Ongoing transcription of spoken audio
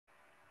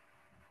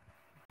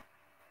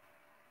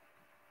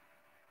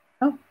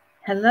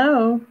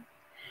Hello,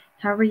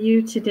 how are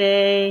you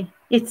today?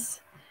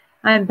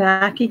 I'm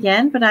back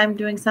again, but I'm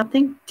doing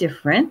something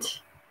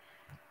different.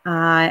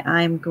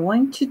 I'm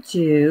going to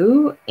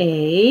do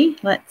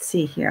let's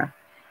see here.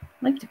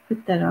 I'd like to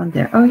put that on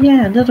there. Oh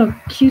yeah, a little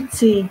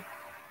cutesy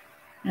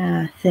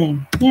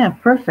thing. Yeah,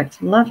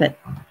 perfect. Love it.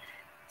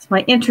 It's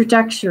my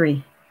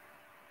introductory.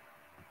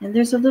 And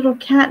there's a little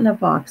cat in a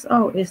box.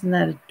 Oh, isn't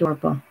that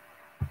adorable?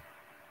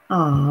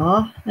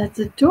 Aw, that's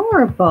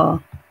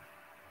adorable.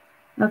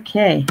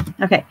 Okay.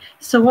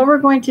 So what we're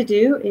going to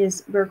do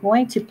is we're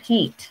going to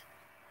paint.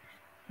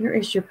 Here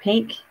is your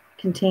paint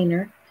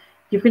container.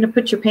 You're going to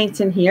put your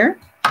paints in here.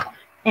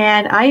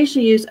 And I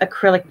usually use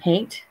acrylic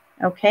paint,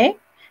 okay?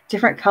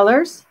 Different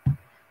colors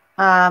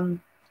and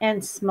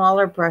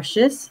smaller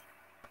brushes.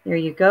 There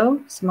you go,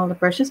 smaller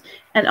brushes.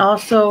 And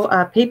also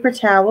a paper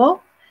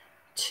towel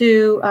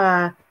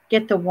to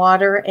get the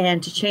water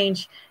and to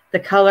change the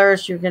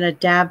colors. You're going to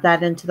dab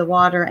that into the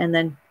water and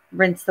then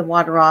rinse the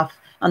water off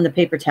on the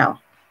paper towel.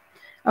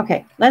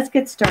 Okay, let's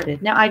get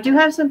started. Now I do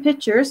have some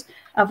pictures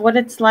of what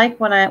it's like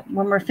when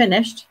we're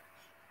finished.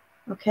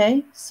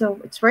 Okay,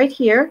 so it's right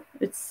here.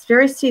 It's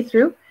very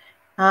see-through.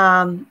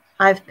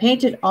 I've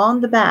painted on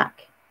the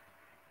back.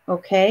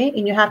 Okay,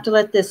 and you have to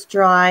let this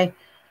dry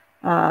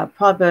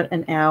probably about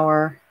an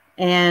hour.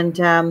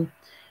 And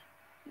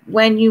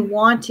when you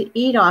want to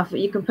eat off it,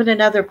 you can put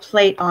another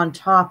plate on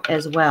top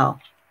as well.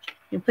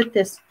 You can put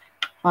this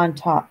on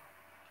top,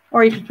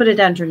 or you can put it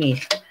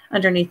underneath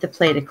the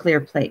plate, a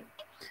clear plate.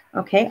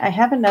 Okay, I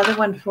have another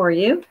one for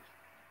you.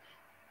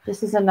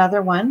 This is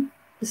another one.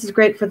 This is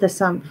great for the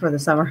summer.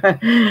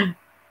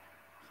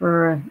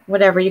 For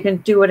whatever. You can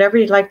do whatever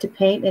you'd like to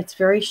paint. It's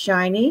very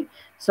shiny.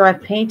 So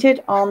I've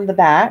painted on the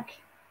back.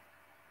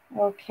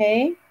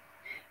 Okay.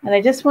 And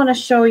I just want to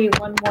show you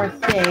one more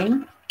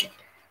thing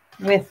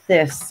with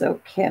this.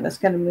 Okay, I'm just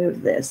going to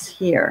move this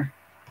here.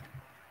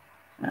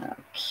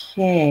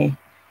 Okay.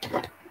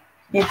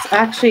 It's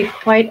actually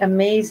quite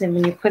amazing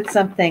when you put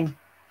something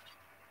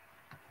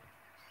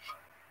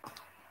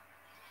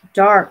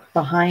dark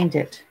behind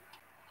it.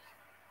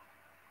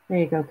 There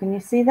you go. Can you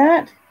see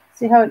that?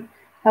 See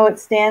how it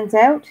stands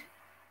out?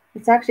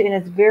 It's actually, and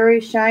it's very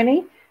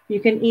shiny.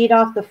 You can eat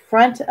off the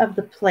front of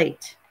the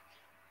plate.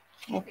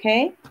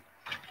 Okay.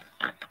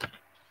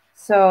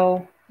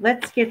 So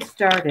let's get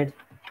started.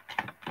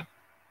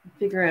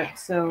 Figure out.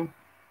 So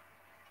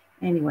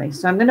anyway,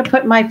 so I'm going to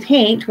put my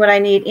paint, what I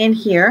need in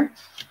here.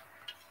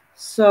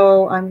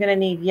 So I'm going to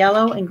need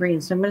yellow and green.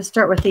 So I'm going to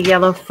start with the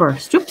yellow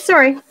first. Oops,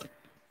 sorry.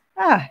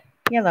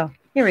 Yellow.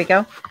 Here we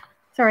go.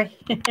 Sorry.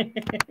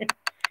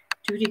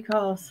 Duty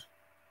calls.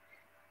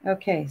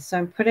 Okay, so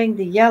I'm putting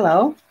the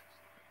yellow,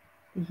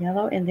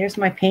 and there's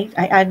my paint.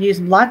 I've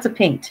used lots of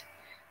paint,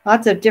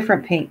 lots of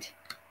different paint.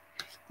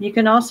 You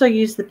can also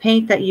use the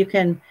paint that you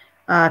can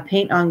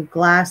paint on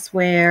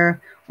glassware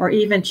or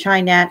even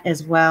Chinette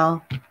as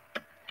well.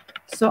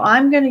 So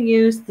I'm going to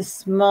use the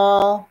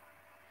small,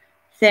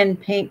 thin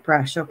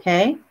paintbrush,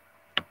 okay?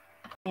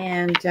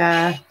 And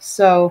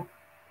so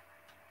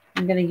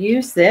I'm going to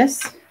use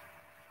this.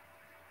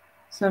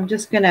 So I'm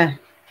just going to,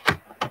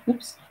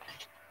 oops.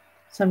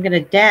 So I'm going to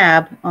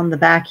dab on the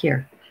back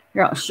here.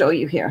 Here, I'll show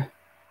you here.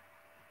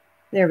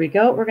 There we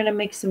go. We're going to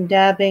make some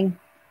dabbing.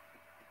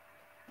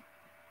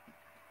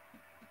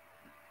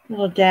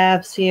 Little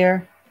dabs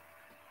here.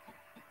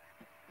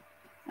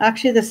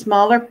 Actually, the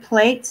smaller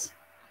plates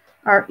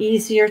are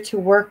easier to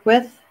work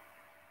with.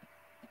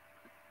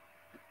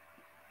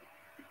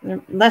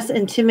 They're less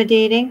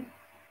intimidating.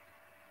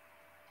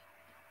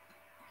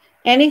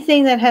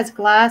 Anything that has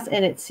glass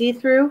and it's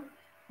see-through,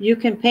 you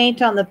can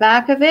paint on the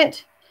back of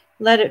it,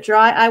 let it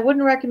dry. I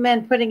wouldn't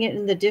recommend putting it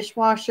in the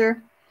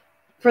dishwasher.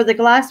 For the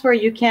glassware,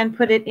 you can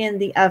put it in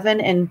the oven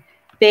and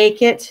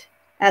bake it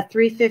at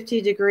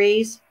 350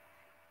 degrees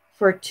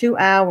for 2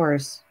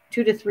 hours,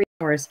 2 to 3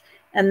 hours,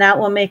 and that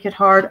will make it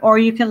hard. Or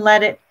you can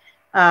let it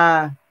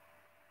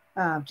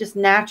just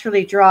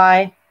naturally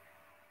dry,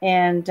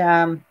 and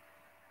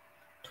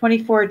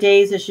 24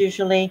 days is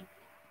usually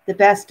the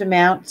best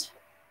amount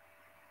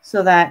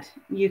so that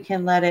you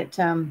can let it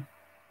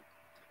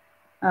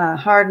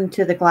harden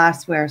to the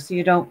glassware so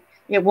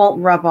it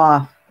won't rub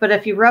off. But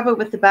if you rub it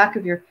with the back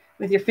of your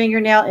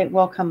fingernail, it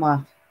will come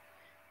off.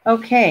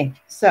 Okay,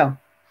 so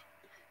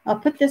I'll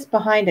put this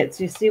behind it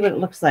so you see what it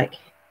looks like.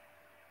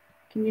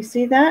 Can you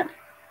see that?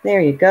 There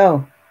you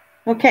go.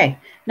 Okay,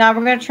 now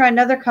we're going to try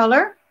another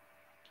color.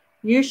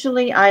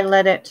 Usually I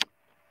let it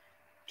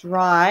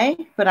dry,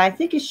 but I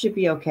think it should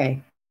be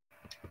okay.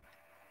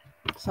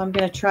 So I'm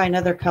going to try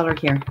another color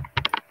here.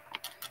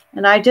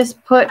 And I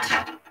just put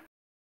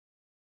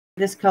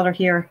this color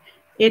here.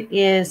 It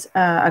is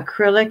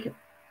acrylic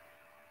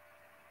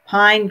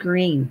pine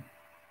green.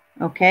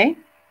 Okay,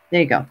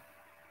 there you go.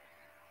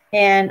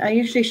 And I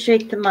usually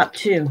shake them up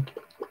too.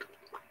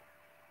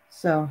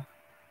 So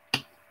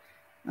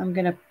I'm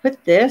going to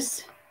put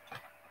this,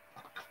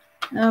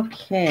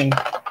 okay,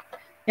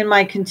 in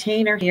my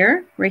container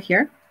here, right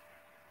here.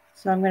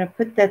 So I'm going to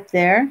put that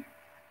there.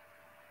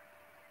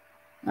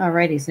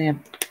 Alrighty, so I'm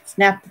going to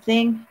snap the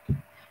thing.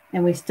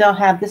 And we still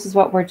have, this is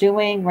what we're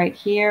doing right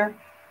here.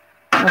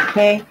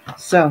 Okay,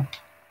 so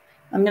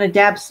I'm going to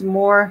dab some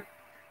more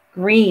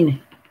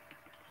green.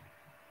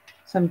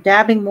 So I'm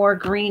dabbing more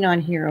green on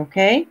here,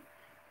 okay?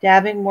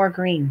 Dabbing more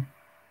green.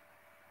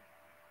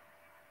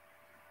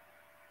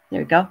 There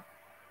we go.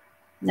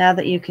 Now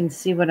that you can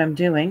see what I'm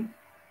doing.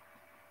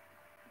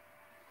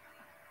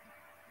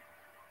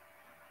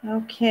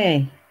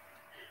 Okay.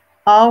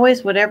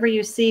 Always, whatever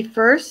you see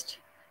first,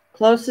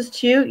 closest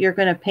to you, you're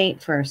going to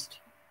paint first.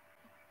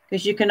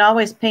 Because you can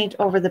always paint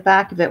over the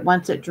back of it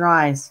once it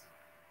dries.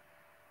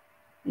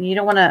 And you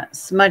don't want to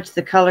smudge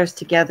the colors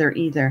together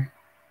either.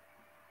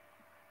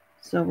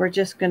 So we're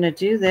just going to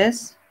do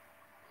this.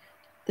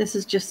 This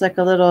is just like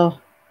a little,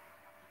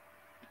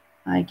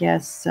 I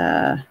guess,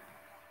 there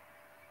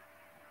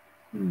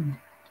we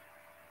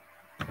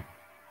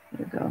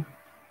go.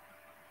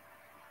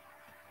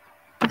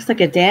 Looks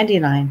like a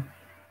dandelion.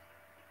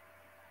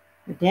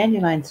 The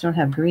dandelions don't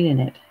have green in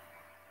it.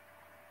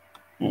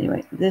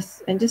 Anyway,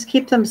 this, and just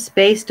keep them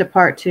spaced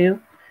apart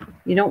too.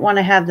 You don't want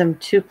to have them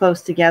too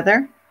close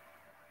together.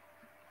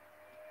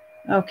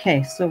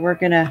 Okay, so we're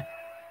gonna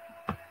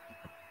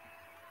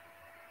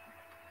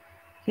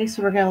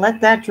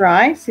let that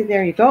dry. See,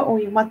 there you go. Oh,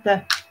 you want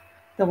the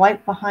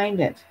white behind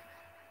it.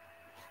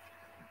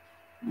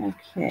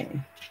 Okay,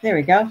 there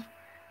we go.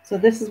 So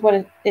this is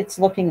what it's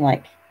looking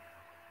like.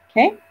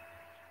 Okay.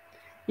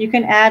 You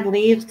can add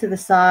leaves to the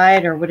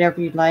side or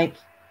whatever you'd like.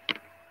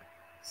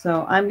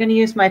 So I'm going to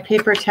use my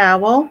paper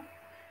towel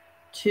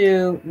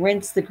to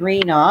rinse the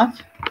green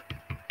off.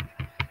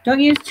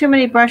 Don't use too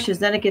many brushes,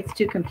 then it gets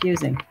too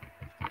confusing.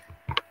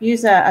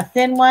 Use a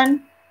thin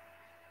one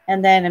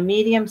and then a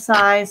medium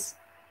size.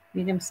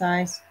 There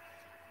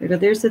we go.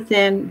 There's the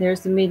thin,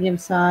 there's the medium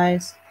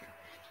size.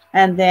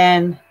 And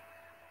then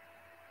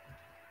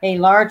a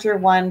larger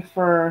one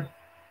for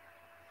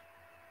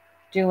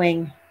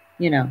doing,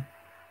 you know,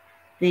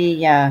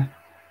 the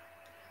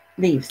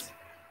leaves.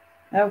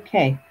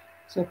 Okay,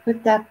 so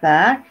put that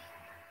back.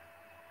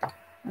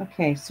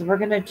 Okay, so we're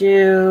going to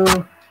do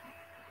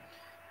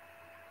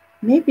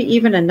maybe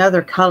even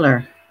another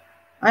color.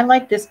 I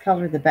like this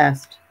color the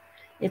best.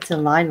 It's a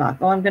lilac.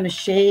 Oh, I'm going to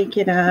shake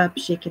it up,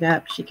 shake it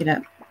up, shake it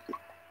up.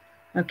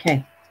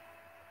 Okay.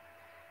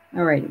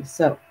 Alrighty,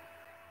 so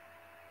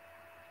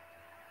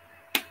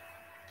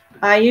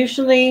I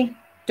usually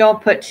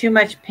don't put too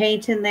much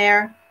paint in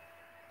there.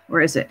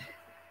 Where is it?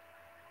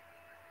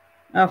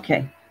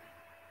 Okay.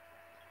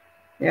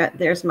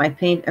 There's my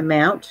paint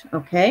amount.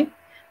 Okay.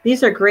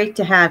 These are great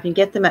to have. You can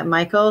get them at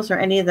Michael's or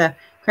any of the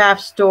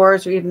craft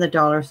stores or even the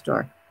dollar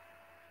store.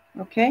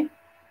 Okay.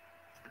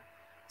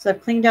 So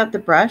I've cleaned out the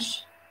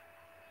brush.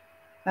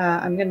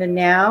 I'm going to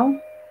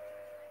now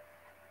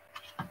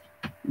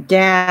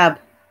dab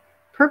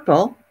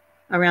purple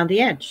around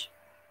the edge.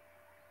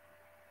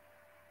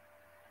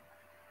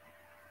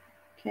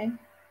 Okay.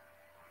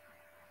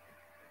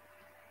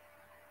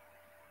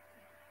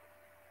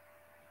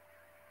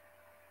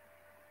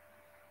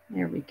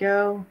 There we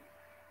go.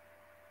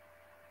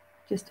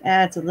 Just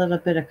adds a little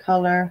bit of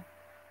color.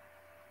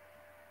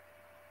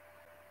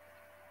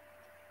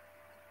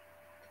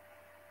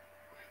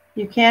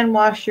 You can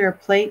wash your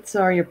plates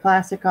or your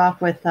plastic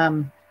off with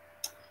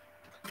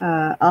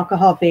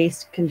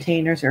alcohol-based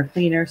containers or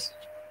cleaners.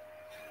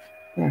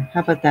 There,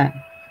 how about that?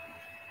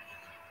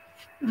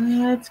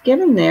 It's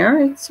getting there.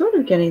 It's sort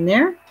of getting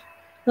there. A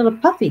little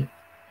puffy.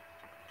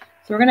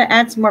 So we're going to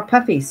add some more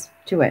puffies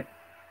to it.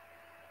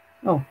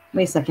 Oh,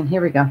 wait a second.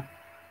 Here we go.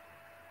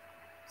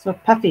 So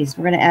puffies.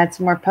 We're going to add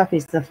some more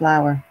puffies to the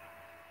flower.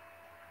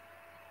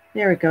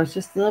 There we go. It's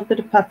just a little bit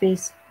of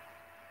puffies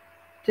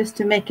just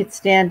to make it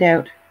stand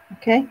out.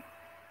 Okay.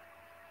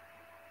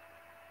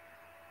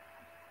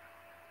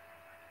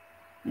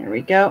 There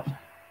we go.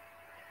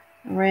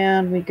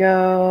 Around we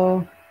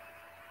go.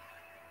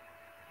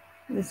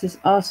 This is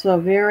also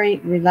very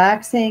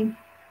relaxing,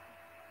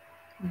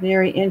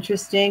 very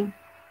interesting,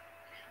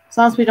 as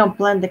long as we don't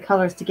blend the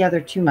colors together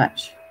too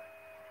much.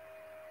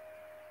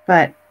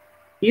 But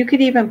you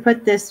could even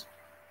put this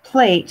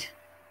plate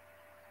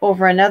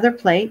over another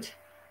plate.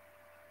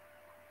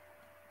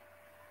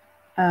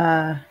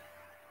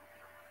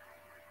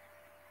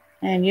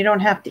 And you don't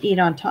have to eat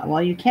on top.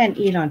 Well, you can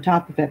eat on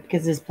top of it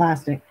because it's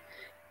plastic.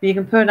 But you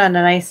can put it on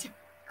a nice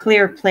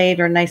clear plate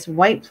or a nice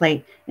white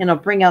plate, and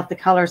it'll bring out the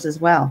colors as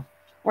well.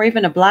 Or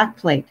even a black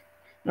plate.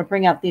 It'll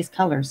bring out these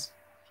colors.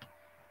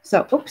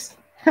 So, oops.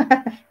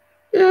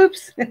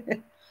 Oops.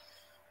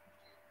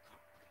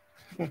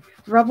 Okay,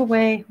 rub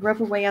away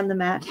on the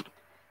mat.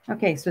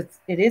 Okay, so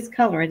it is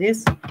color. It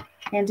is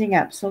ending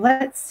up. So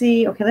let's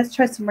see. Okay, let's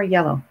try some more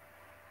yellow.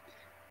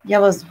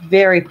 Yellow's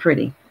very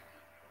pretty.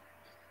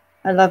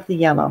 I love the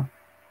yellow.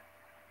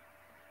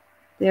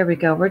 There we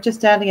go. We're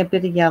just adding a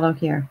bit of yellow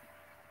here.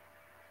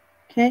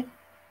 Okay.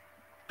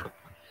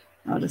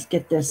 I'll just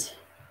get this.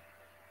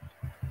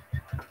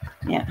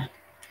 Yeah.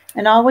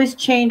 And always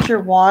change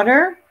your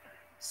water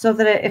so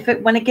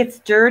that when it gets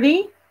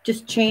dirty,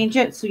 just change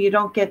it so you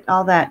don't get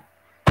all that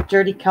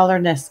dirty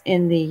colorness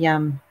in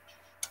the,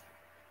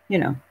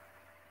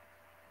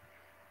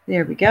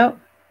 There we go.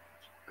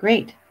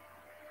 Great.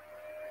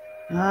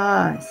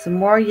 Some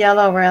more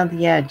yellow around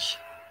the edge.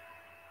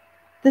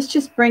 This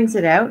just brings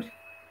it out.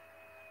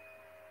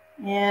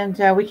 And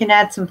we can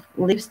add some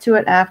leaves to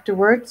it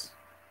afterwards.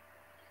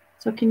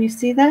 So can you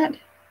see that?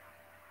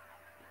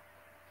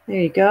 There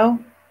you go.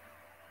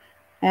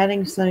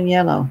 Adding some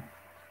yellow.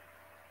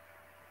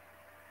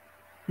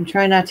 And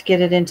try not to get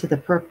it into the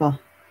purple.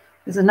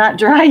 This is not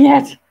dry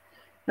yet.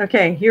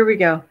 Okay, here we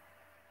go.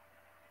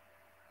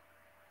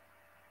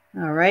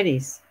 All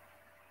righties.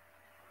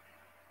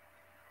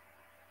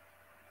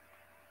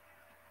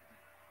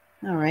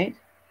 All right.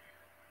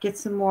 Get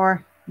some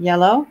more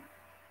yellow.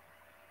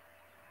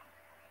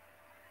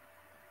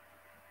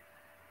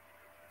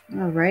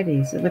 All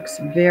righties. It looks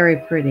very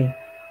pretty.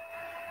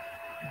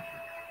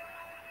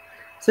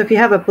 So if you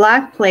have a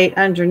black plate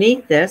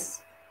underneath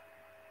this,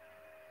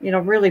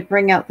 it'll really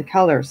bring out the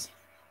colors.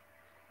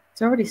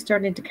 It's already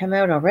starting to come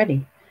out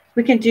already.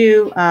 We can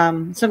do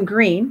some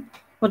green.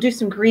 We'll do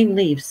some green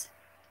leaves.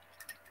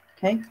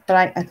 Okay,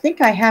 but I think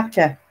I have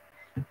to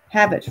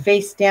have it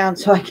face down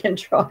so I can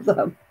draw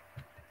them.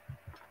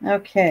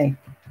 Okay,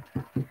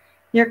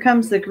 here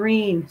comes the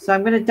green. So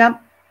I'm going to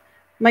dump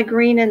my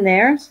green in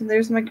there. So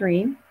there's my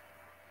green.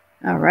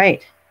 All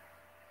right.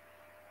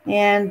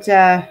 And,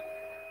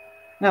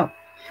 no,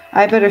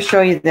 I better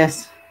show you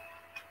this.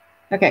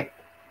 Okay.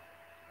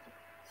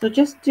 So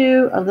just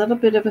do a little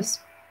bit of a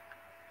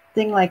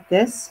thing like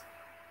this.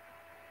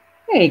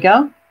 There you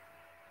go.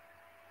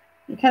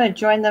 You kind of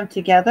join them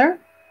together.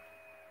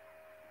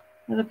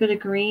 A little bit of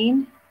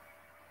green.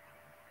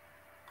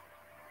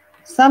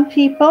 Some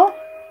people,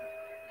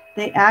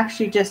 they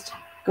actually just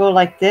go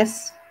like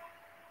this.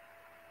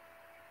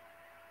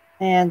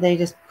 And they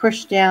just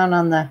push down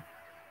on the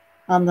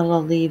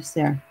little leaves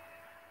there.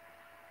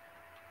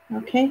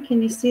 Okay,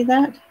 can you see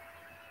that?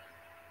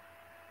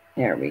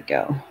 There we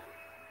go.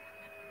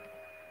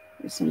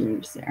 There's some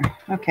leaves there.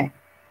 Okay.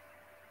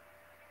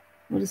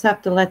 We'll just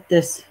have to let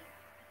this.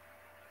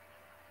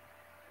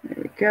 There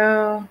we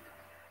go.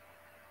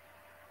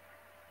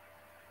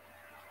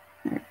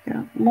 There we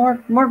go.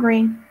 More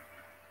green.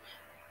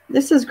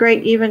 This is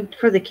great even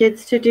for the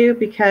kids to do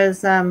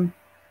because they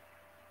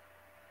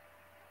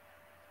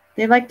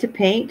like to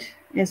paint.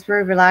 It's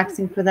very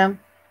relaxing for them.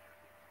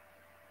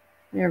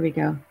 There we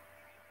go.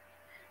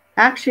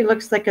 Actually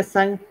looks like a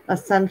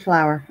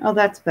sunflower. Oh,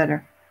 that's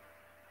better.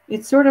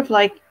 It's sort of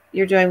like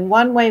you're doing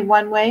one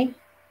way.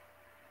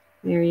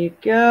 There you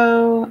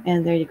go.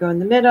 And there you go in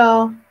the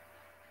middle.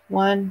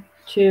 1,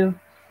 2,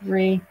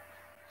 3.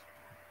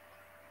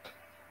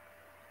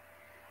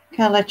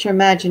 Kind of let your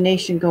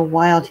imagination go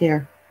wild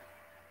here.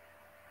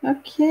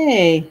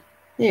 Okay.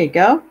 There you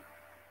go.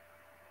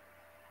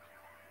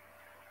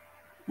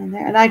 And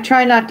there, and I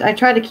try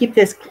to keep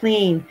this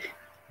clean,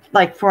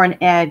 like for an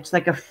edge,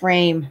 like a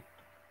frame.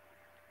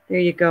 There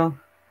you go.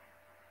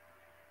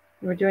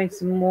 We're doing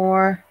some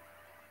more.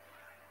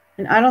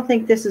 And I don't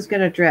think this is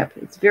going to drip.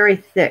 It's very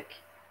thick.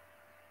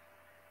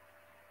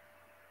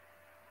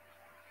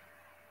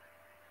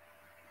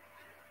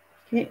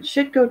 Okay, it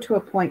should go to a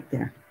point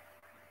there.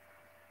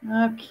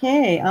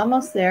 Okay,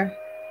 almost there.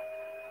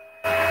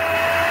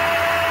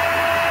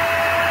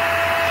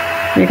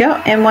 There you go.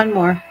 And one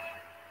more.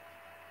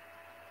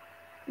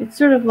 It's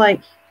sort of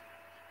like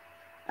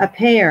a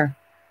pear.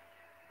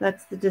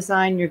 That's the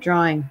design you're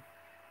drawing.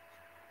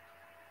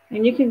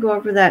 And you can go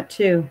over that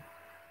too,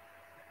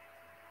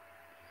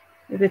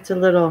 if it's a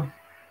little,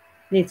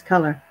 needs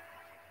color.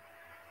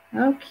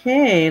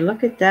 Okay,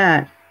 look at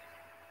that.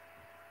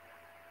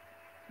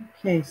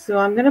 Okay, so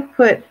I'm going to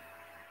put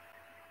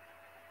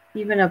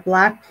even a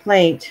black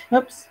plate.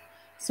 Oops.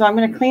 So I'm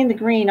going to clean the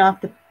green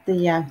off the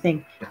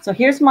thing. So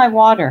here's my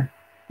water.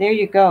 There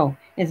you go.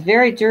 It's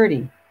very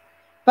dirty,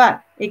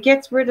 but it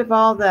gets rid of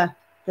all the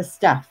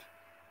stuff.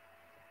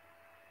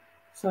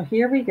 So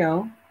here we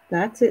go.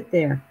 That's it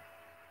there.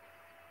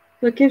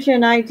 So it gives you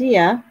an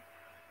idea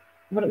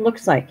what it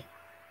looks like.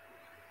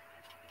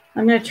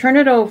 I'm going to turn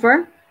it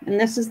over, and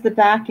this is the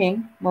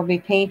backing will be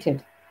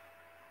painted.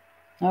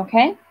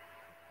 Okay?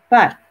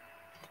 But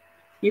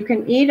you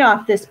can eat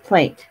off this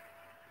plate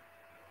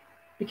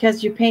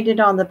because you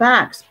painted on the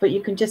backs, but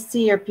you can just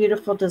see your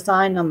beautiful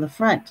design on the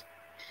front.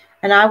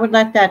 And I would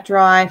let that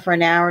dry for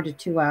an hour to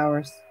 2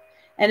 hours.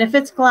 And if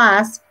it's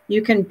glass,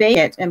 you can bake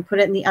it and put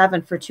it in the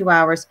oven for 2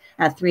 hours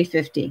at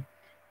 350.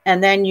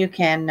 And then you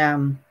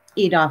can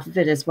eat off of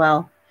it as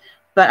well.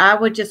 But I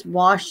would just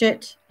wash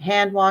it,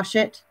 hand wash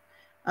it,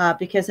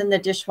 because in the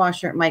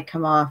dishwasher it might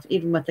come off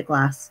even with the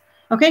glass.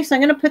 Okay, so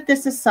I'm going to put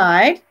this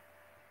aside.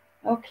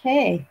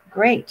 Okay,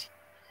 great.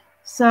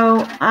 So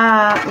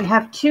we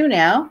have two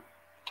now.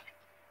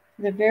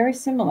 They're very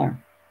similar.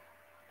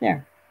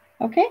 There.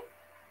 Okay,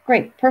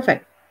 great,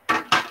 perfect.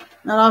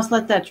 Now I'll just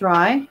let that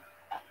dry.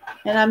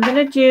 And I'm going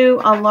to do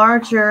a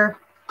larger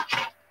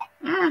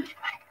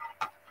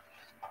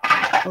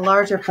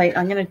plate.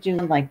 I'm going to do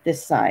like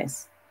this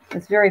size.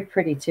 It's very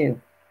pretty too.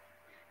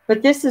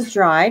 But this is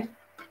dried.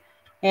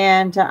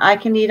 And I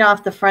can eat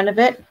off the front of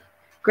it.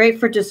 Great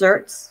for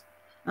desserts,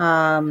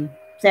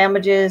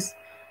 sandwiches,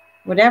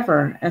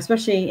 whatever,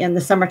 especially in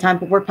the summertime,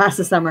 but we're past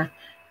the summer.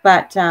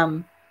 But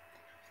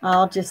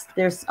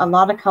there's a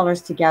lot of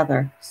colors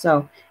together.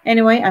 So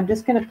anyway, I'm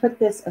just going to put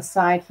this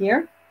aside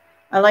here.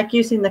 I like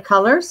using the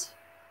colors.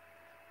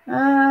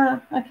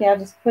 Okay, I'll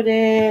just put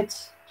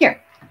it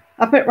here.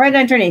 I'll put it right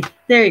underneath.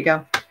 There you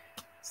go.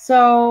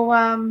 So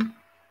I'm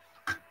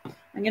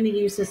going to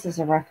use this as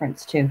a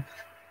reference too.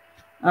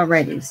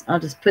 Alrighty, I'll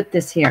just put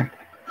this here.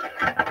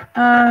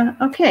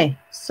 Okay,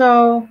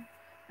 so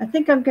I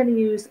think I'm going to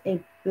use a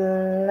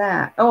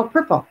black. Oh,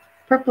 purple.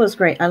 Purple is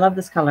great. I love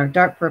this color,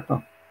 dark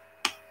purple.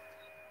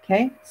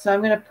 Okay, so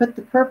I'm going to put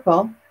the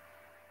purple.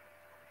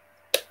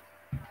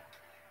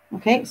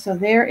 Okay, so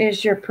there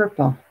is your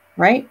purple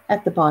right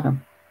at the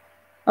bottom.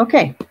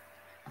 Okay,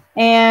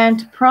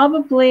 and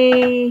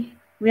probably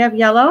we have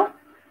yellow.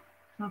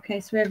 Okay,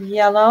 so we have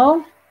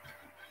yellow.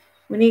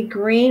 We need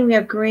green. We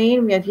have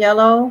green. We have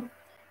yellow,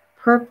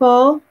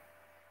 purple,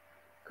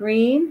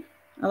 green.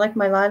 I like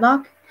my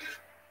lilac.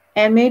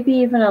 And maybe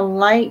even a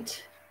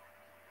light,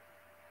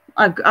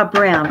 a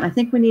brown. I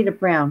think we need a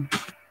brown.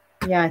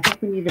 Yeah, I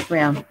think we need a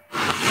brown.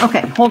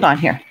 Okay, hold on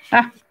here.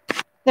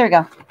 There we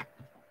go.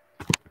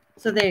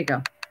 So there you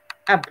go.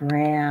 A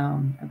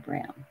brown.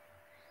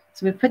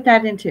 So we put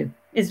that in too.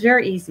 It's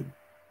very easy.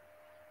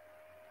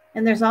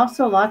 And there's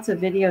also lots of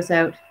videos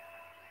out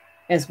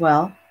as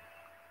well.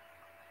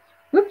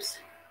 Whoops.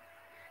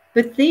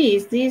 But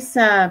these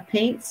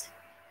paints,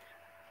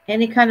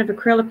 any kind of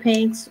acrylic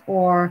paints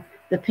or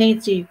the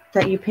paints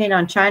that you paint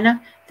on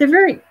china, they're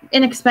very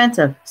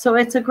inexpensive. So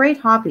it's a great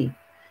hobby.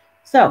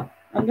 So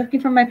I'm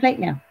looking for my plate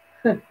now.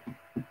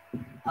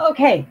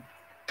 Okay,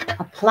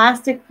 a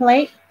plastic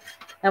plate,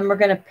 and we're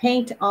going to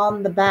paint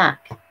on the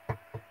back.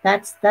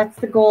 That's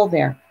the goal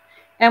there.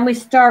 And we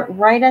start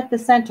right at the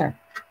center.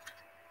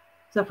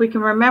 So if we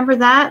can remember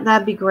that,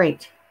 that'd be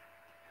great.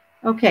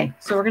 Okay,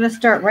 so we're going to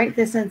start right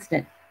this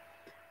instant.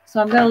 So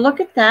I'm going to look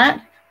at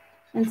that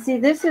and see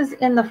this is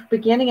in the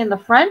beginning in the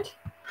front.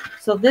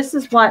 So this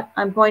is what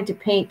I'm going to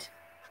paint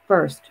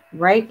first,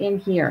 right in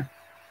here.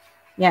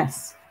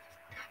 Yes.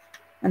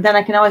 And then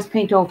I can always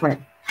paint over it.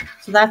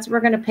 So that's what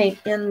we're going to paint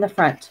in the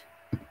front,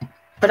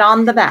 but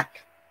on the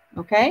back.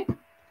 Okay.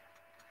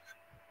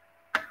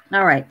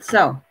 All right.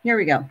 So here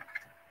we go.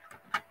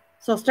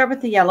 So I'll start with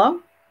the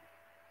yellow.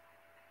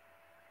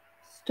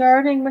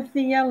 Starting with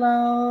the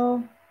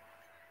yellow.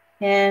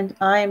 And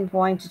I'm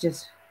going to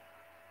just,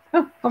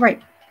 oh, all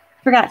right.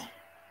 Forgot.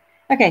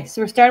 Okay.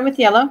 So we're starting with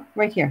yellow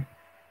right here.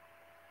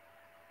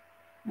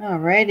 All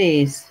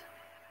righties.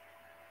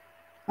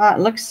 Oh, it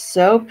looks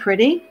so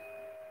pretty.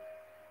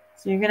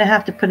 So you're going to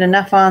have to put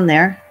enough on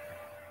there.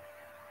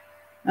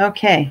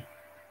 Okay.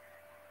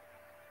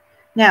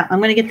 Now I'm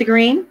going to get the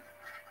green.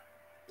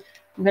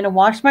 I'm going to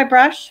wash my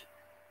brush.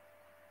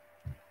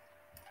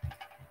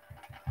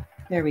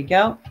 There we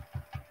go.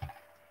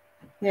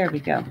 There we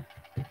go.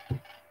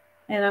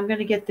 And I'm going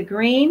to get the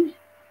green.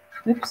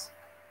 Oops.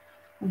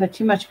 I put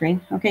too much green.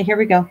 Okay, here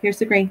we go. Here's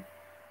the green.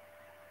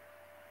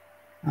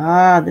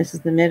 Ah, this is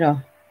the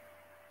middle.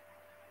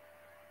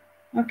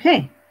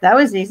 Okay, that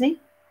was easy.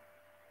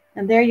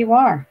 And there you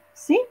are.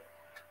 See?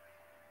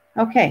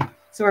 Okay,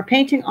 so we're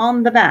painting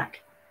on the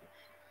back.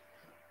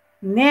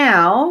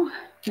 Now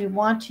we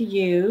want to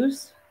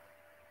use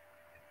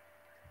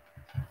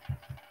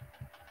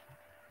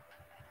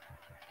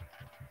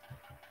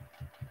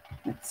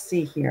let's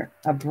see here,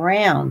 a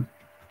brown.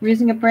 We're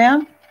using a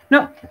brown?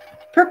 No,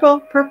 purple,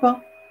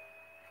 purple,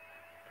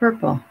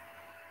 purple.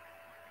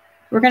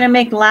 We're going to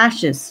make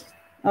lashes.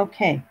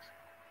 Okay,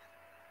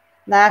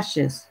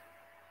 lashes.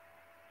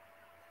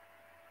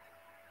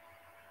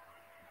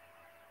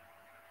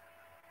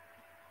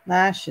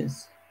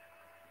 Lashes.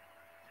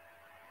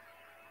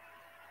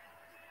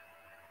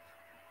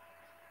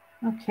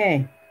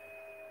 Okay.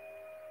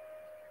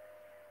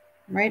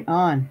 Right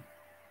on.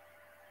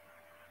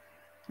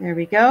 There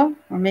we go.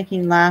 We're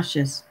making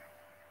lashes.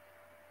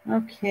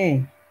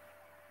 Okay.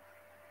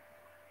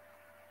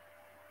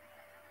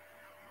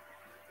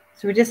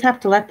 So we just have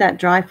to let that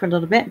dry for a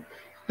little bit.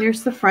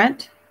 Here's the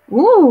front.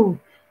 Ooh,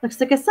 looks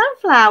like a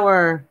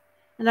sunflower.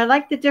 And I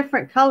like the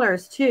different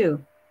colors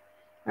too.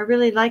 I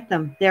really like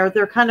them.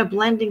 They're kind of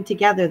blending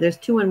together. There's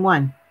two in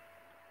one.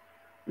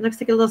 It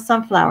looks like a little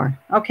sunflower.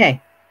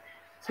 Okay.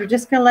 So we're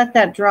just going to let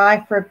that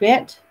dry for a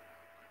bit.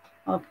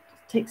 I'll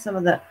take some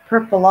of the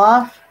purple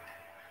off.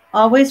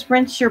 Always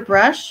rinse your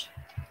brush.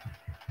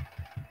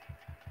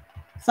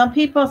 Some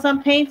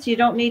paints, you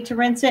don't need to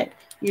rinse it.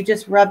 You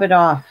just rub it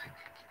off.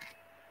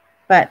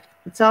 But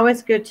it's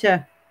always good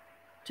to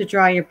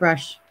dry your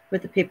brush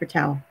with a paper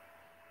towel.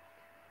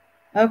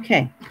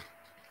 Okay.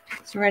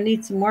 So we're going to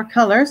need some more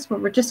colors,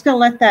 but we're just going to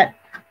let that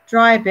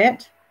dry a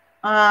bit.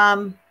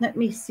 Let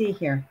me see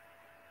here.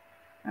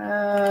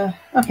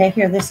 Okay,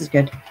 here, this is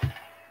good.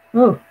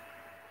 Ooh,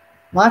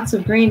 lots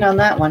of green on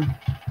that one.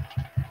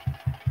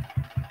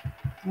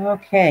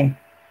 Okay.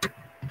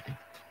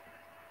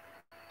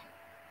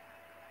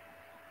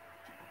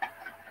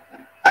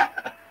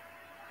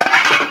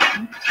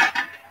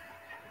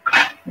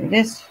 There it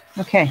is.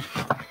 Okay.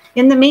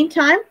 In the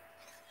meantime,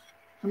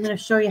 I'm going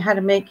to show you how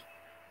to make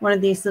one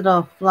of these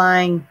little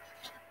flying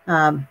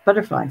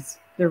butterflies.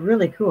 They're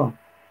really cool.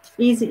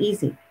 Easy,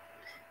 easy.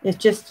 It's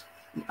just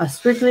a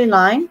squiggly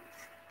line,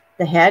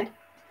 the head,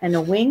 and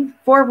a wing.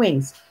 4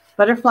 wings.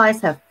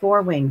 Butterflies have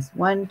 4 wings.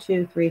 1,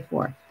 2, 3,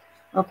 4.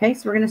 Okay,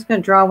 so we're just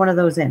going to draw one of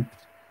those in.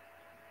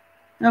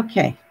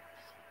 Okay.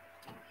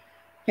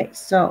 Okay,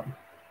 so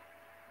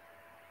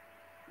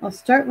I'll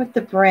start with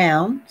the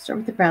brown. So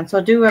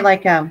I'll do it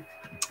like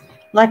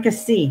a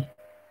C.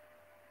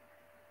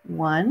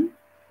 1.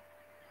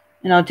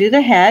 And I'll do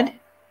the head.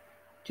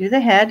 Do the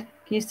head.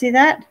 Can you see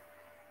that?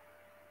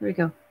 There we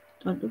go.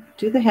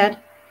 Do the head.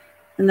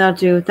 And I'll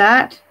do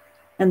that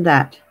and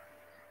that.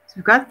 So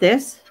we've got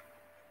this.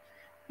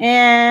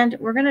 And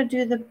we're going to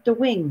do the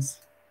wings.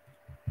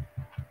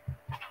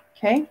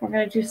 Okay, we're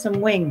going to do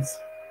some wings.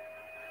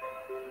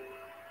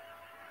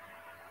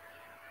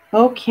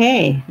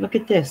 Okay, look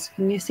at this.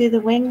 Can you see the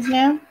wings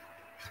now?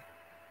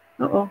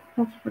 Uh-oh.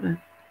 Hold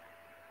on.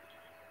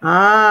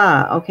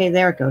 Ah, okay,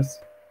 there it goes.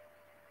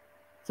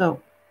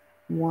 So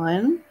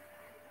 1,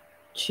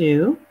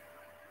 2,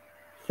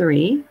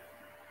 3,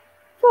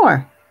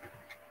 4.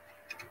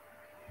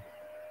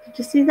 Did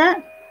you see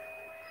that?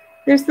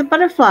 There's the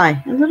butterfly,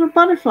 a little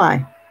butterfly.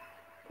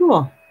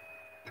 Cool.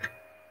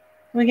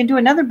 We can do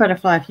another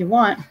butterfly if you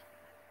want.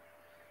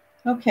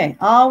 Okay,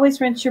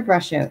 always rinse your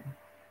brush out.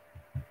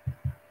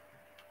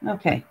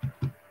 Okay.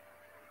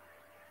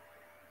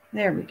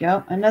 There we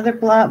go. Another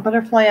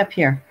butterfly up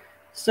here.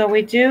 So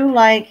we do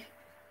like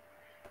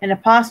an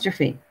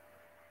apostrophe.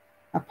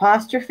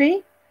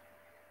 Apostrophe,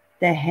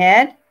 the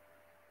head,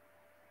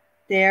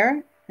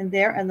 there, and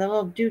there, and the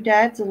little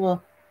doodads,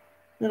 a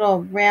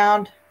little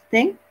round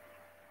thing.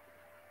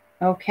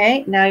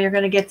 Okay, now you're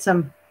going to get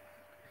some,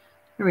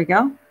 here we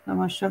go. I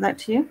want to show that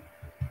to you.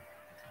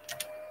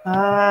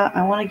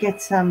 I want to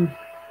get some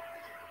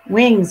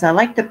wings. I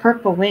like the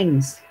purple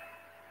wings.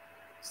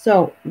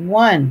 So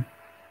 1,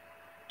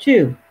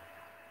 2,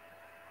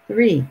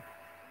 3,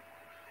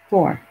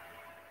 4.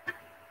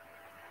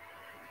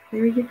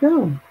 There you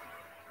go.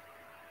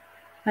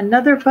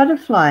 Another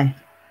butterfly.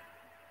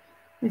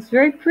 It's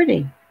very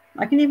pretty.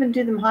 I can even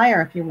do them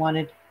higher if you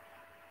wanted.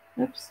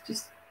 Oops,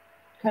 just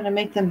kind of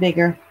make them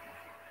bigger.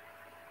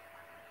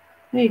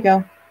 There you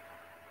go.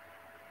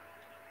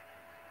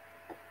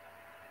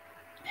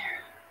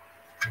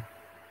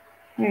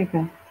 There you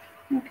go.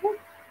 Okay.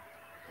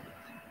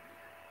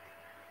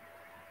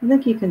 I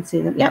think you can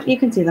see them. Yep, you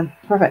can see them.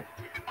 Perfect.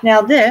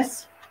 Now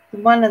this, the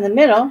one in the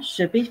middle,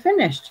 should be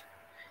finished.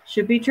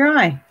 Should be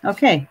dry.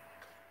 Okay.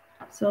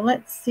 So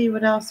let's see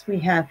what else we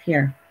have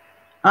here.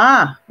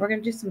 Ah, we're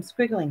going to do some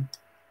squiggling.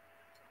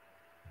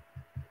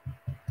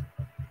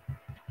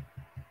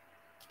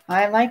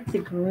 I like the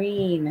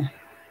green.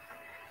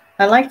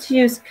 I like to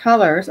use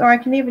colors, or I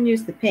can even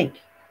use the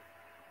pink.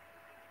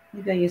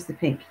 Maybe I'll use the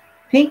pink.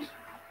 Pink?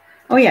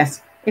 Oh,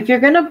 yes. If you're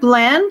going to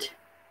blend,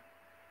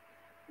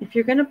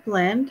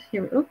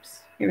 here,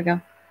 oops, here we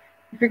go.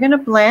 If you're going to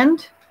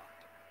blend,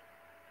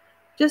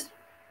 just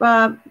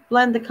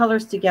blend the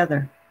colors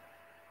together.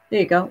 There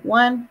you go.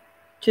 1,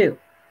 2.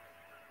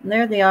 And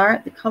there they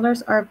are. The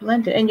colors are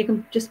blended. And you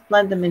can just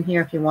blend them in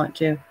here if you want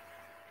to.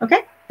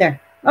 Okay,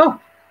 there. Oh,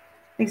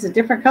 makes a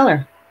different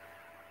color.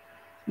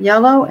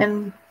 Yellow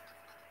and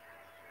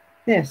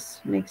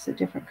this makes a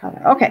different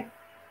color. Okay.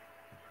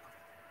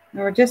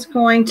 Now we're just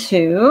going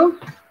to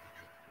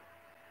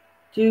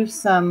do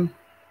some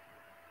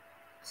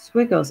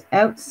squiggles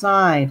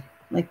outside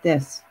like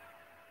this.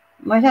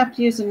 Might have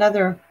to use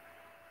another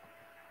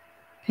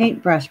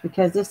paintbrush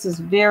because this is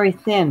very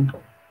thin.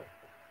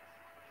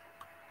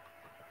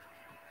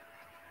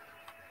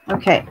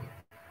 Okay.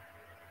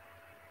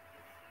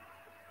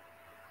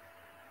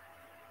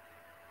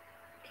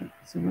 Okay,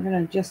 so we're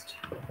going to just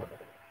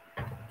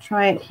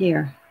try it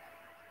here.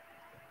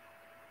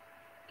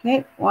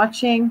 Okay,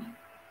 watching.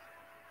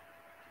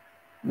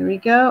 There we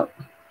go.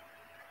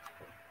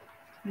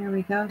 There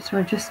we go. So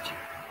we're just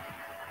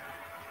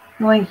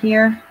going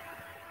here.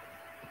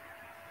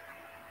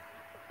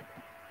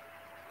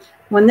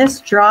 When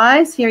this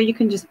dries here, you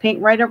can just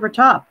paint right over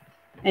top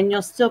and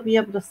you'll still be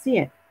able to see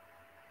it.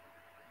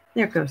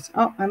 There it goes.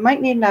 Oh, I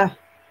might need a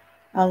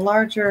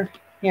larger,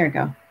 here we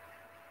go.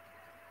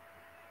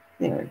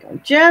 There we go.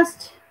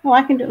 Just, oh,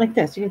 I can do it like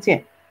this. You can see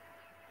it.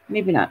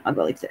 Maybe not. I'll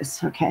go like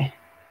this. Okay.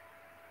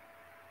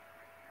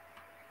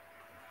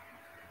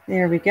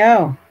 There we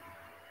go.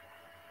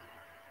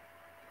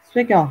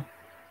 Swiggle.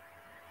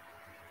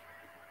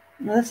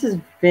 Now this is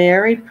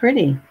very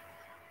pretty.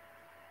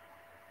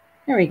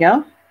 There we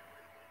go.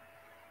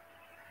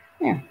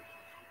 There.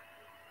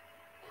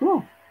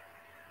 Cool.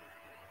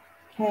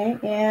 Okay,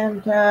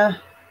 and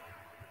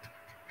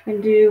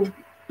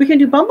we can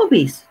do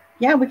bumblebees.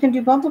 Yeah, we can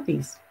do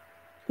bumblebees.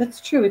 That's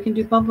true. We can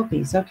do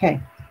bumblebees.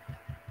 Okay.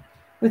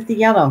 With the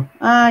yellow.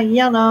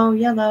 Yellow,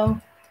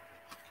 yellow.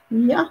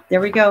 Yeah,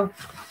 there we go.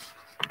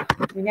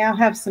 We now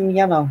have some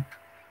yellow.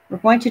 We're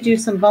going to do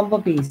some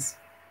bumblebees.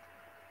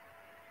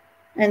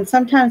 And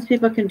sometimes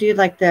people can do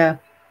like the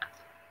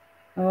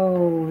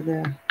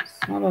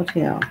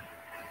swallowtail.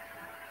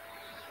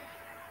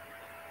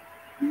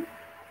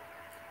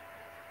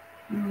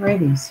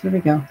 Alrighty, here we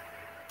go.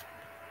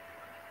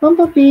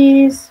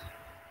 Bumblebees.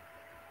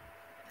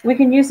 We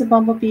can use the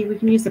bumblebee. We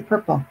can use the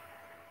purple.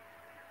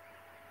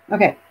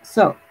 Okay,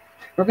 so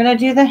we're going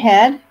to do the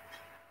head.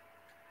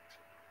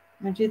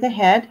 I'm going to do the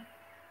head.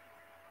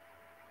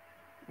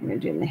 I'm going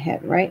to do the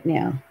head right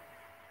now.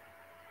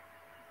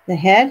 The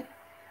head,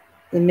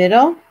 the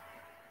middle,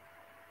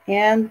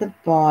 and the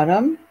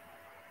bottom.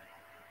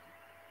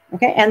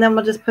 Okay, and then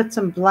we'll just put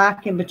some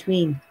black in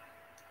between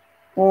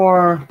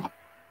or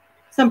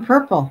some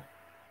purple.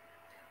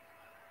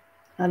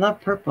 I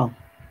love purple.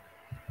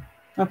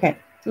 Okay,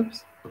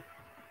 oops.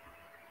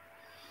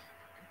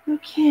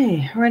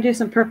 Okay, we're going to do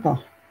some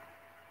purple.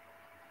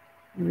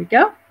 There we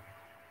go.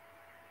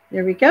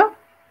 There we go.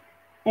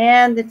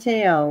 And the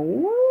tail.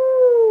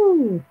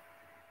 Woo!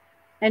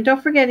 And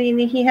don't forget,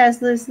 he has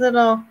these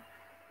little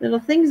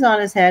things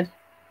on his head.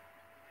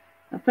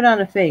 I'll put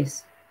on a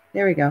face.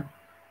 There we go.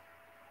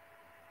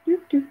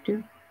 Doop, doop,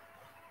 doop.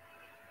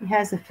 He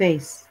has a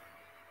face.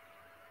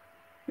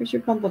 Where's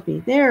your bumblebee?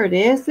 There it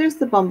is. There's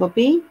the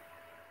bumblebee.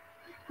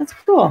 That's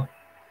cool.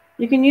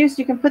 You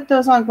can put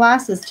those on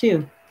glasses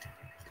too.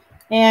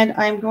 And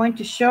I'm going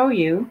to show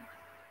you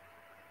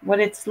what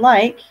it's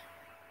like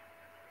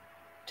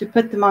to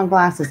put them on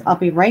glasses. I'll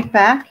be right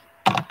back.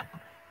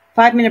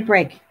 5-minute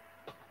break.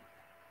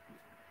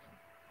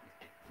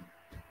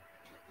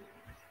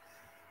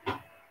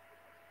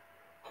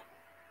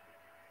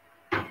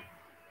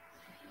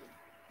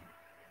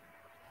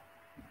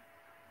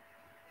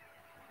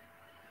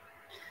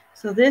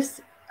 So this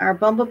are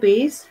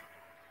bumblebees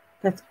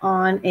that's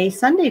on a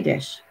sundae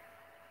dish.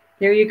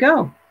 There you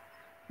go.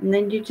 And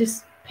then you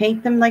just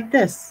paint them like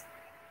this.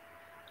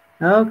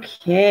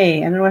 Okay,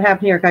 I don't know what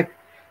happened here. It got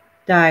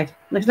dyed.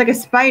 Looks like a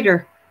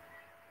spider.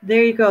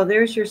 There you go.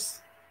 There's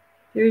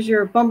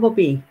your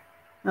bumblebee.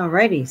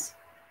 Alrighties.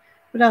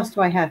 What else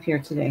do I have here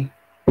today?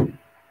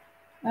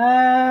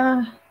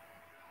 Oh.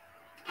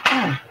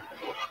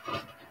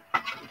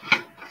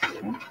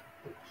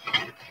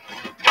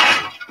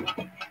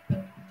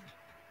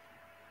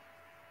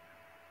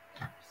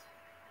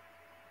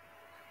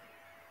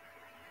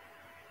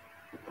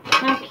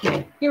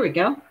 Okay, here we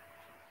go.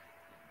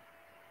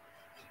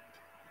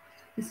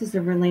 This is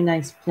a really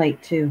nice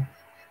plate too.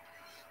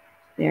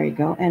 There you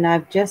go. And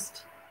I've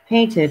just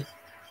painted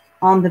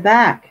on the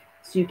back,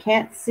 so you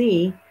can't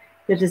see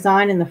the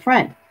design in the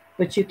front,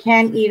 but you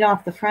can eat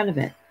off the front of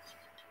it.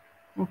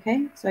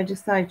 Okay, so I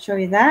just thought I'd show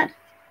you that.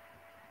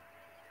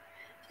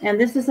 And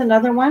this is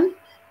another one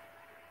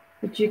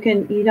that you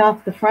can eat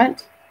off the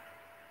front.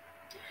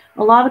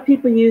 A lot of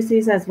people use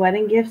these as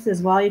wedding gifts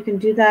as well. You can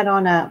do that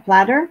on a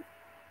platter.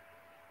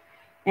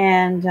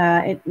 And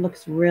it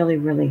looks really,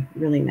 really,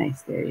 really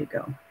nice. There you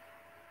go.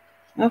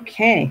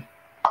 Okay.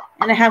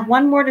 And I have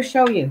one more to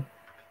show you.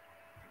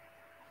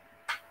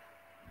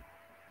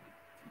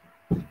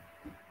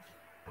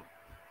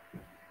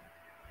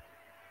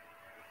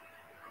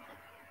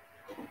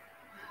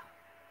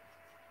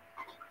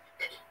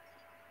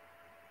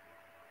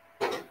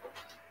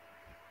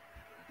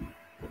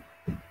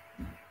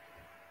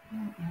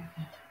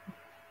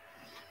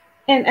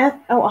 And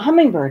a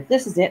hummingbird.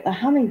 This is it, a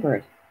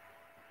hummingbird.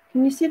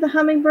 Can you see the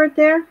hummingbird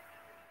there?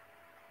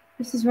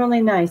 This is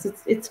really nice.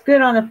 It's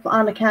good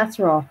on a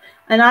casserole.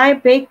 And I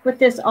bake with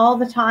this all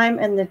the time,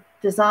 and the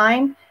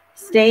design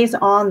stays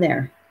on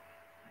there.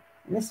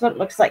 And this is what it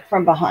looks like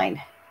from behind.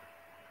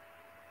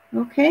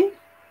 Okay.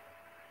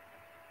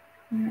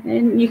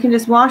 And you can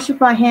just wash it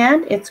by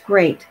hand. It's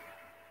great.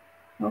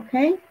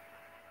 Okay.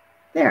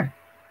 There.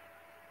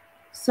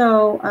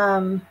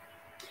 So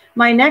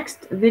my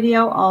next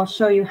video, I'll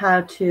show you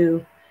how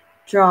to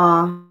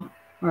draw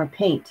or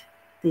paint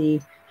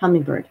the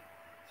hummingbird.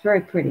 It's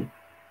very pretty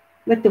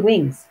with the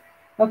wings.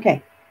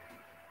 Okay.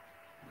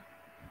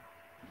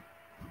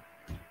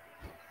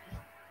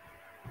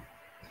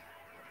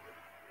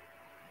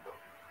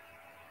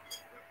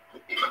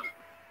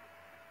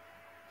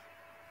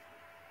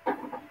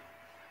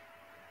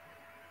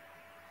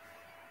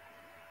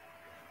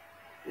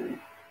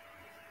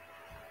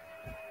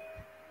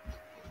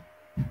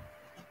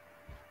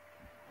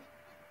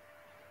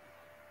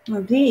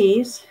 Well,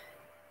 these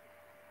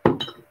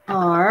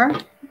are,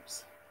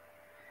 oops,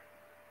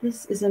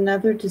 this is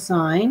another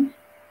design.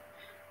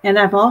 And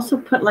I've also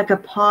put like a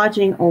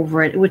podging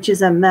over it, which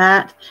is a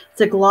matte,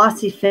 it's a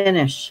glossy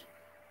finish.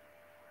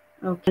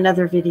 Okay,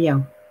 another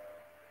video.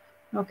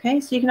 Okay,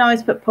 so you can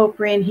always put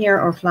potpourri in here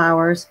or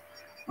flowers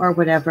or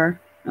whatever.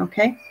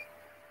 Okay.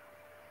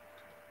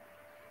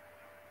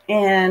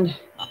 And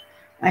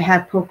I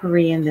have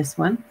potpourri in this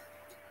one.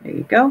 There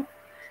you go.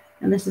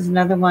 And this is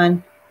another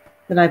one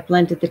that I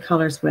blended the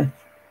colors with.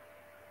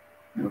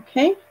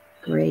 Okay,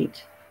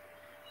 great.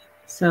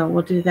 So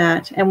we'll do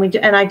that.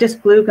 And I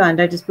just glue gunned.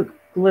 I just put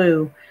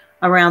glue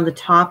around the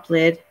top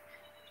lid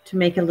to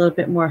make it a little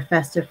bit more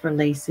festive for the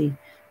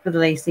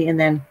Lacey. And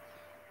then,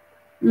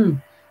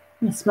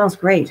 it smells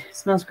great. It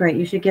smells great.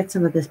 You should get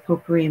some of this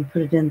potpourri and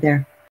put it in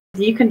there.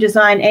 You can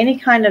design any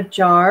kind of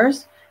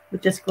jars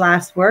with this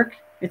glass work.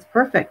 It's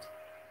perfect.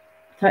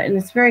 And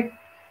it's very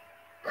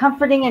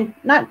comforting and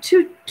not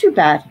too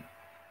bad.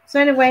 So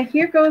anyway,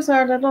 here goes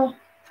our little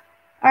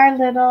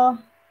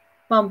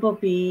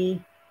bumblebee.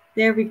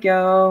 There we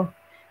go.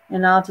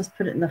 And I'll just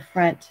put it in the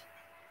front.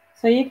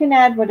 So you can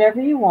add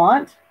whatever you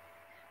want.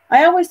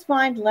 I always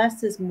find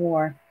less is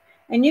more.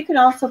 And you can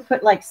also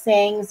put like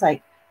sayings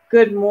like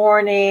good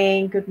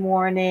morning,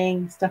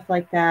 stuff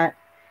like that.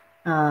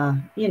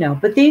 You know,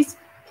 but these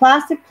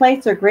plastic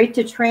plates are great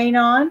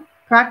to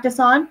practice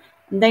on.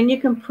 And then you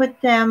can put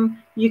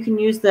them, you can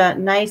use the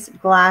nice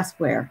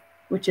glassware,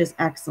 which is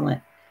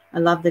excellent. I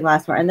love the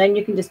glassware. And then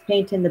you can just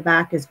paint in the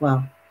back as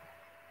well.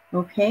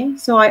 Okay,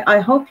 so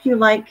I hope you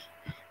like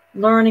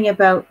learning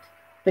about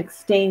the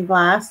stained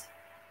glass,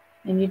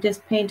 and you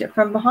just paint it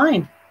from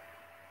behind.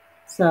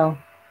 So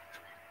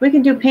we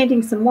can do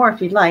painting some more if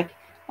you'd like.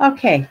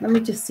 Okay, let me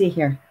just see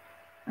here.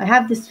 I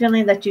have this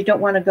feeling that you don't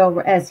want to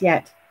go as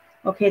yet.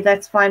 Okay,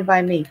 that's fine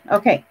by me.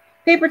 Okay,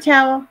 paper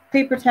towel,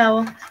 paper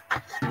towel.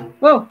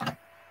 Whoa,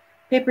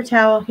 paper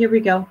towel, here we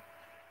go.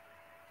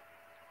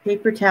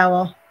 Paper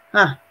towel.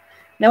 Ah,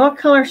 now what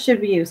color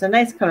should we use? A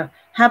nice color.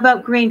 How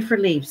about green for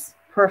leaves?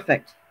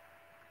 Perfect.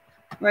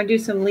 We're going to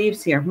do some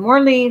leaves here. More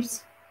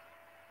leaves.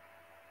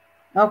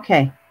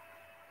 Okay.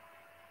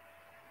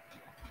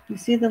 You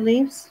see the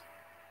leaves?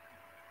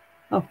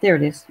 Oh, there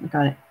it is. I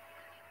got it.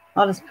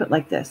 I'll just put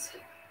like this.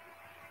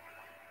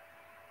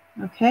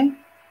 Okay.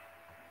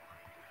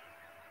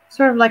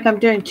 Sort of like I'm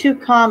doing 2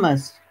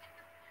 commas.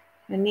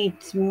 I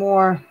need some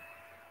more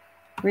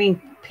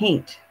green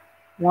paint.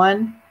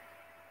 1,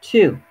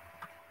 2.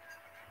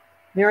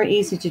 Very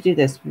easy to do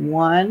this.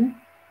 1,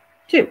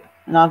 2.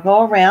 And I'll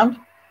go around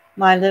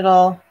my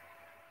little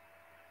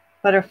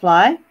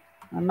butterfly.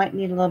 I might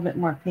need a little bit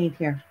more paint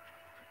here.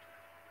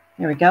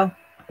 There we go.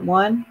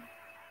 1,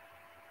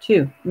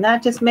 2. And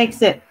that just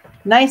makes it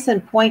nice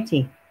and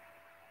pointy.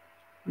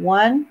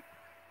 1,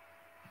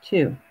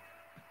 2.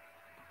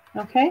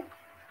 Okay.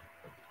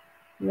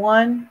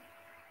 1,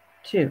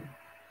 2.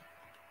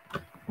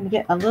 And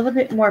get a little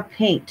bit more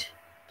paint.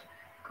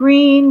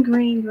 Green,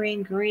 green,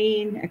 green,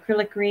 green,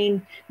 acrylic green.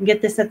 You can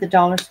get this at the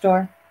dollar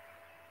store.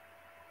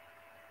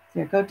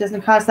 There you go. It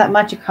doesn't cost that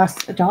much. It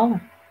costs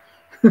 $1.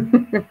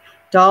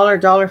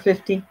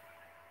 $1.50.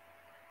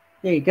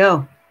 There you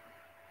go.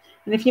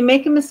 And if you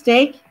make a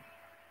mistake,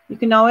 you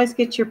can always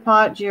get your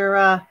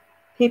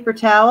paper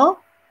towel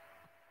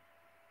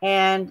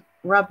and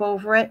rub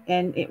over it,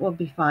 and it will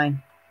be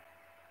fine.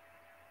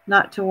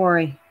 Not to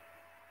worry.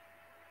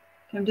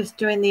 I'm just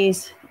doing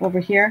these over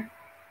here.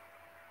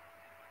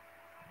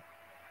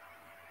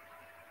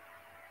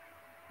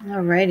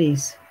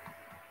 Alrighties.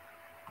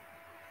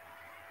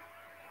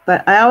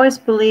 But I always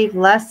believe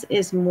less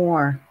is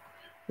more.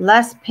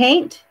 Less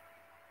paint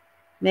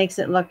makes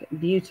it look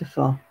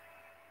beautiful.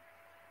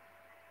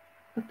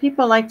 But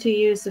people like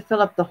to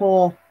fill up the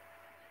hole.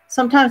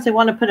 Sometimes they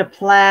want to put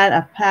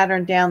a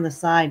pattern down the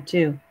side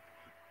too.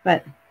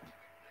 But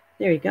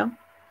there you go.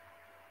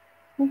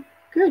 Oh,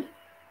 good.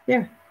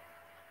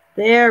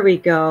 There we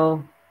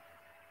go.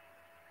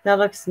 That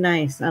looks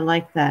nice. I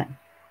like that.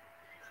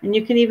 And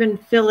you can even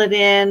fill it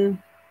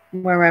in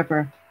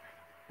wherever.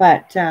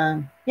 But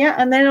yeah,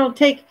 and then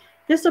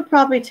this will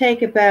probably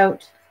take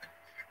about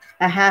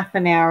a half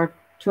an hour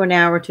to an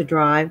hour to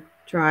dry.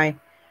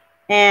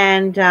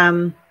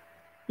 And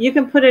you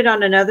can put it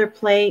on another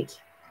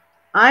plate.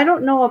 I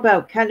don't know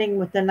about cutting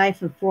with the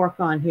knife and fork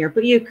on here,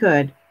 but you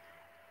could.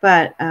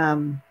 But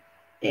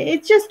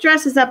it just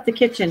dresses up the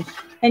kitchen.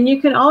 And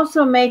you can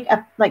also make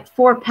like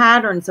 4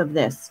 patterns of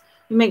this.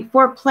 You make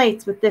 4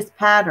 plates with this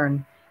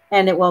pattern,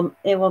 and it will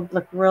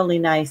look really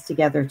nice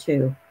together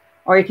too.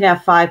 Or you can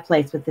have 5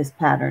 plates with this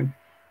pattern.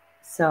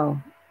 So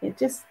it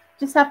just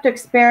have to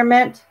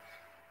experiment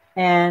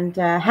and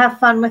have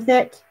fun with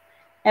it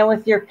and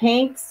with your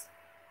paints,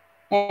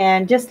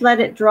 and just let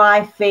it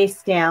dry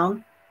face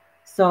down,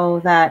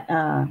 so that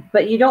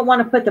but you don't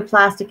want to put the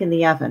plastic in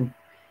the oven.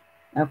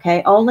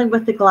 Okay, only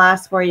with the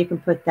glassware you can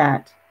put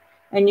that.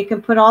 And you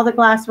can put all the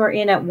glassware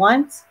in at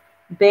once,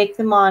 bake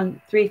them on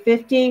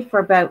 350 for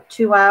about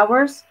 2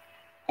 hours,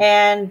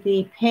 and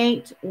the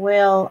paint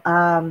will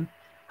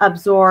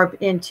absorb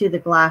into the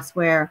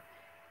glassware,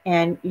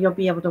 and you'll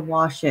be able to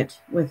wash it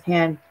with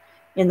hand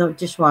in the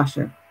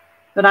dishwasher.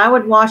 But I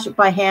would wash it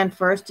by hand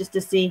first, just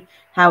to see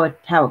how it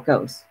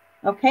goes.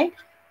 Okay,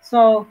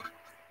 so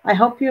I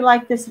hope you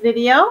like this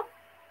video.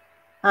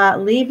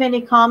 Leave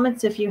any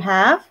comments if you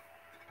have.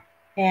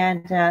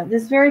 And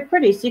this is very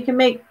pretty. So you can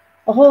make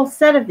a whole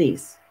set of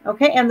these.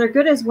 Okay, and they're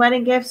good as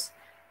wedding gifts,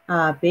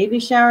 baby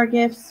shower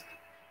gifts,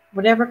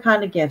 whatever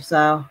kind of gifts.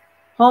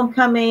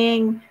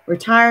 Homecoming,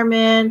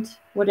 retirement,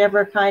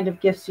 whatever kind of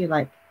gifts you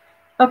like.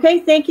 Okay,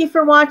 thank you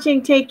for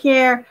watching. Take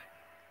care.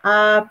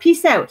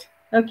 Peace out.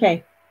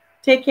 Okay,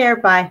 take care.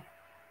 Bye.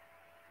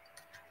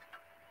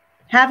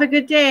 Have a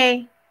good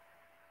day.